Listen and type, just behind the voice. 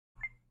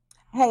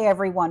Hey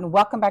everyone,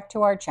 welcome back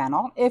to our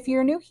channel. If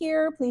you're new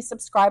here, please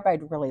subscribe.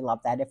 I'd really love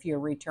that. If you're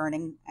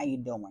returning, how you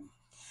doing?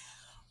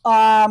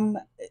 Um,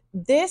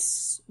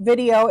 this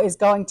video is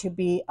going to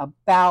be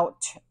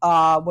about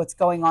what's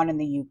going on in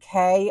the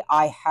UK.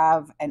 I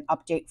have an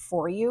update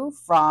for you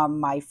from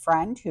my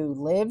friend who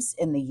lives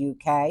in the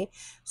UK.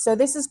 So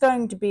this is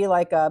going to be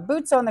like a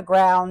boots on the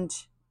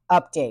ground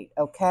update,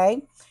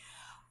 okay?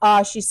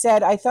 She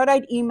said, I thought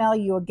I'd email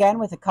you again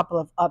with a couple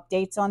of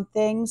updates on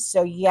things.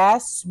 So,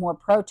 yes, more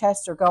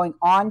protests are going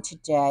on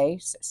today,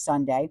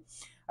 Sunday,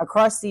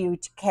 across the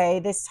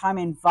UK, this time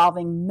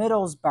involving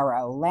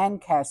Middlesbrough,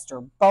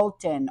 Lancaster,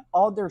 Bolton,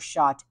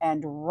 Aldershot,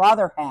 and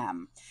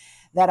Rotherham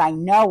that I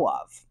know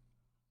of.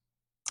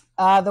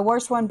 The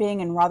worst one being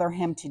in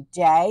Rotherham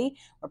today,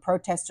 where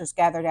protesters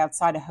gathered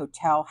outside a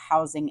hotel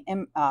housing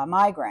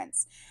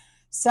migrants.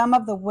 Some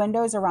of the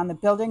windows around the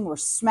building were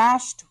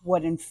smashed,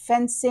 wooden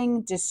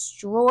fencing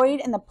destroyed,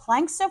 and the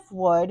planks of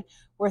wood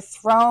were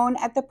thrown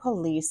at the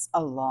police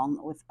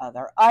along with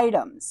other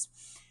items.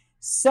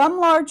 Some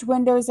large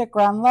windows at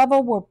ground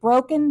level were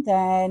broken,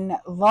 then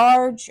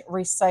large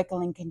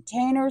recycling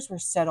containers were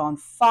set on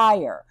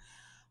fire.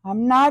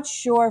 I'm not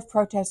sure if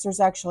protesters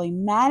actually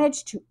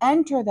managed to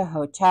enter the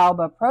hotel,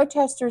 but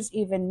protesters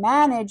even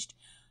managed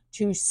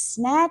to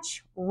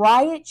snatch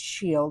riot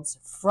shields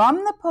from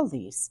the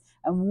police,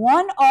 and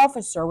one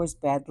officer was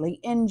badly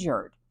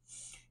injured.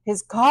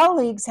 His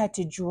colleagues had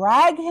to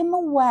drag him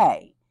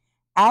away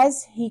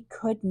as he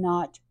could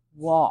not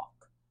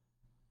walk.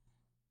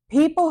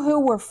 People who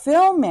were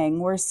filming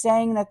were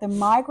saying that the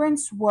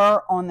migrants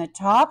were on the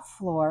top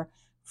floor,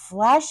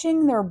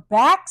 flashing their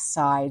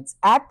backsides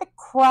at the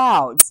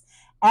crowds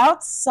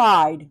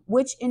outside,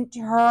 which in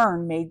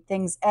turn made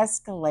things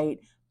escalate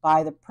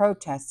by the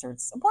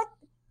protesters. What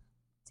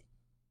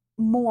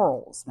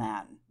morals,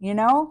 man, you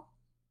know?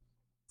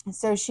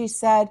 So she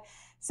said,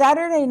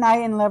 Saturday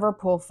night in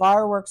Liverpool,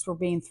 fireworks were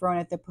being thrown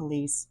at the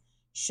police.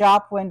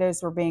 Shop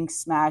windows were being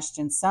smashed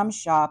and some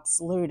shops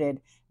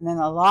looted. And then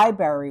the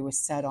library was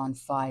set on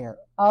fire.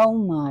 Oh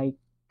my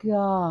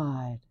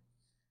God.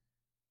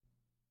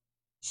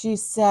 She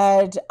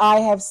said,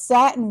 I have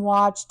sat and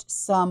watched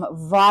some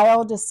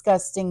vile,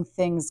 disgusting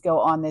things go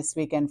on this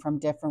weekend from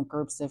different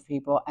groups of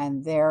people,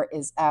 and there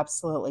is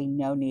absolutely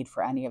no need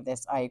for any of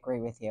this. I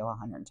agree with you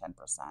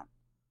 110%.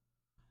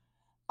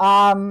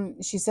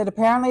 She said,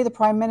 apparently the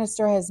prime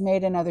minister has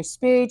made another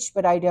speech,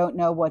 but I don't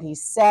know what he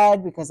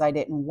said because I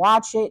didn't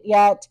watch it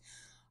yet.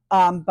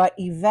 But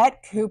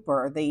Yvette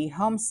Cooper, the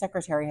Home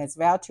Secretary, has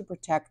vowed to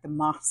protect the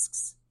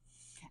mosques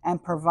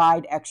and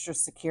provide extra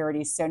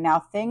security. So now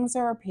things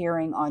are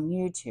appearing on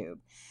YouTube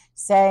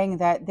saying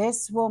that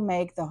this will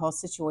make the whole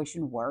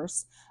situation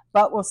worse,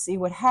 but we'll see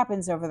what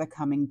happens over the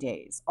coming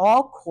days.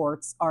 All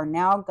courts are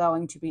now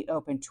going to be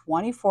open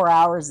 24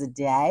 hours a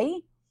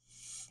day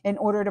in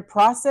order to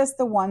process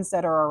the ones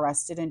that are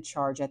arrested and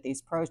charged at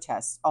these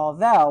protests,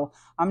 although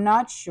I'm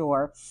not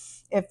sure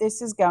if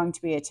this is going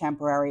to be a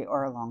temporary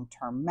or a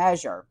long-term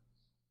measure.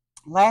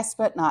 Last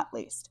but not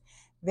least,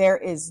 there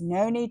is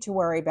no need to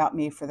worry about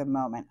me for the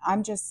moment.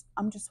 I'm just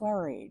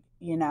worried,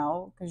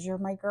 because you're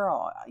my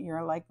girl.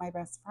 You're like my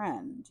best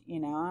friend,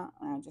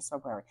 I'm just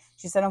so worried.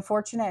 She said, I'm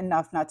fortunate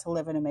enough not to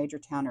live in a major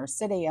town or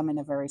city. I'm in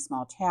a very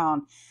small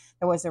town.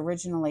 There was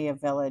originally a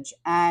village,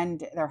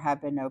 and there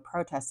have been no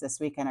protests this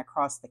weekend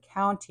across the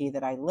county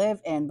that I live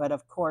in, but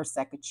of course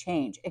that could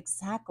change.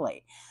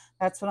 Exactly.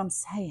 That's what I'm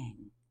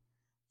saying.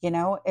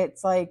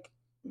 It's like,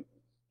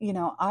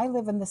 I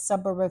live in the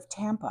suburb of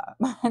Tampa.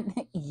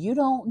 You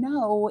don't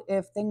know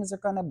if things are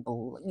going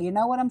to, you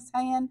know what I'm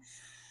saying?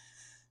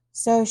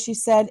 So she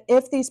said,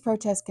 if these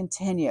protests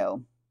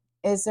continue,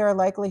 is there a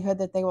likelihood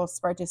that they will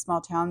spread to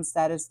small towns?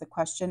 That is the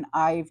question.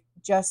 I've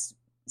just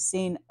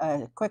seen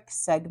a quick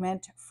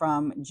segment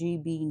from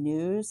GB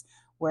News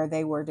where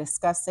they were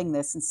discussing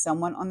this, and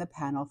someone on the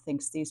panel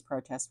thinks these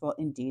protests will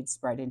indeed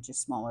spread into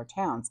smaller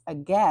towns.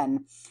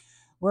 Again,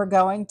 we're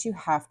going to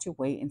have to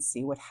wait and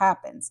see what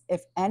happens.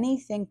 If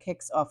anything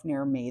kicks off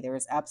near me, there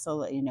is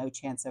absolutely no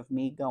chance of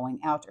me going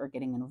out or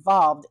getting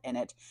involved in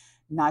it,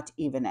 not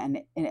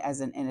even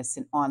as an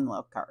innocent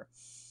onlooker.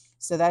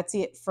 So that's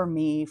it for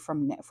me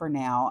for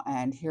now.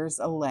 And here's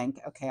a link.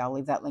 Okay, I'll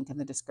leave that link in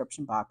the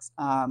description box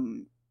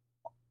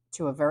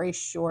to a very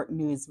short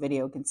news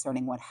video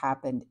concerning what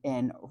happened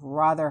in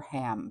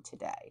Rotherham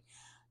today.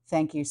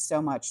 Thank you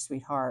so much,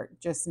 sweetheart.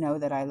 Just know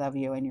that I love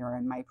you and you're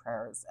in my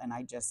prayers. And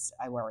I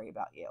worry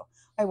about you.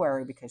 I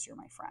worry because you're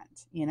my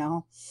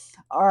friend,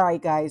 All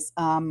right, guys.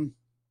 I'm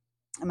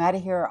out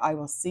of here. I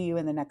will see you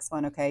in the next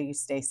one. Okay. You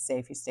stay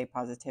safe. You stay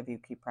positive. You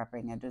keep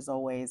prepping. And as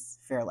always,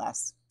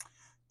 fearless.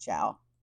 Ciao.